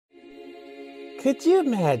Could you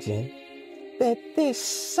imagine that there's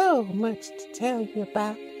so much to tell you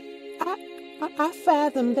about? I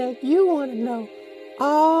fathom that you want to know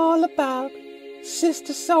all about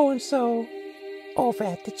Sister So-and-so over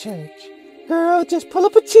at the church. Girl, just pull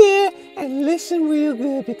up a chair and listen real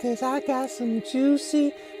good because I got some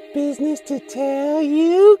juicy business to tell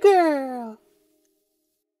you, girl.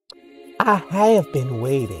 I have been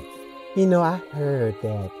waiting. I heard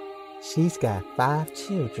that she's got 5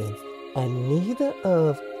 children and neither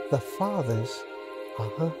of the fathers are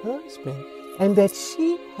her husband, and that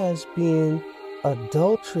she has been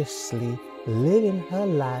adulterously living her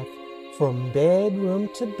life from bedroom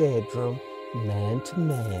to bedroom, man to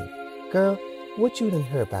man. Girl, what you done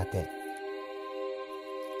heard about that?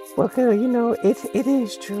 Well, girl, it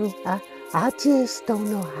is true. I just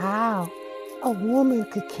don't know how a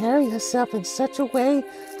woman could carry herself in such a way.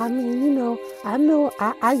 I mean, I know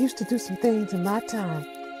I used to do some things in my time,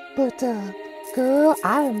 but girl,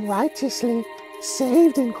 I am righteously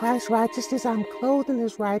saved in Christ's righteousness. I'm clothed in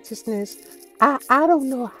his righteousness. I don't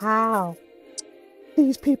know how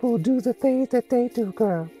these people do the things that they do,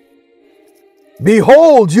 girl.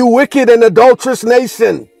 Behold, you wicked and adulterous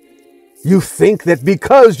nation! You think that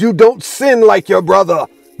because you don't sin like your brother,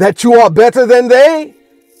 that you are better than they?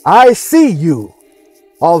 I see you.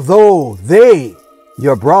 Although they,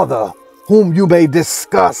 your brother, whom you may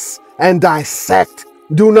discuss and dissect,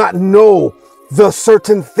 do not know the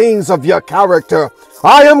certain things of your character,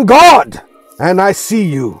 I am God, and I see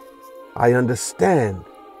you. I understand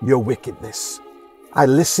your wickedness. I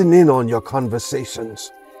listen in on your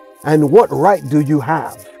conversations. And what right do you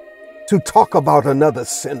have to talk about another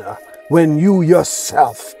sinner when you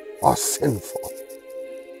yourself are sinful?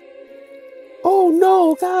 Oh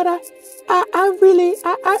no, God, I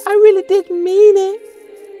really didn't mean it.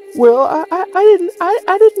 Well,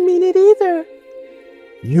 I didn't mean it either.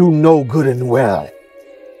 You know good and well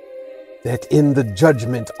that in the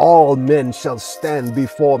judgment all men shall stand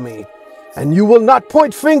before me, and you will not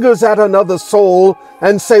point fingers at another soul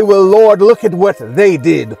and say, well, Lord, look at what they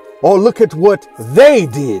did, or look at what they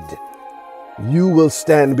did. You will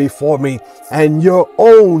stand before me, and your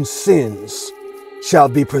own sins shall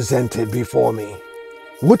be presented before me.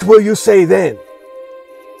 What will you say then?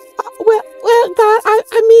 Well, God,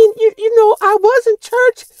 I mean, I was in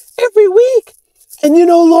church every week. And,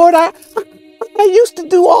 Lord, I used to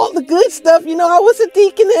do all the good stuff. I was a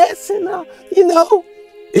deaconess and,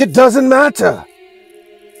 It doesn't matter.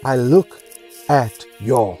 I look at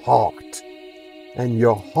your heart, and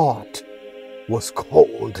your heart was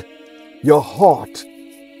cold. Your heart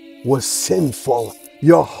was sinful.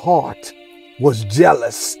 Your heart was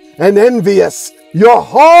jealous and envious. Your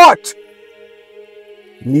heart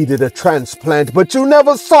needed a transplant, but you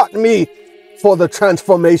never sought me for the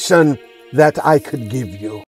transformation that I could give you.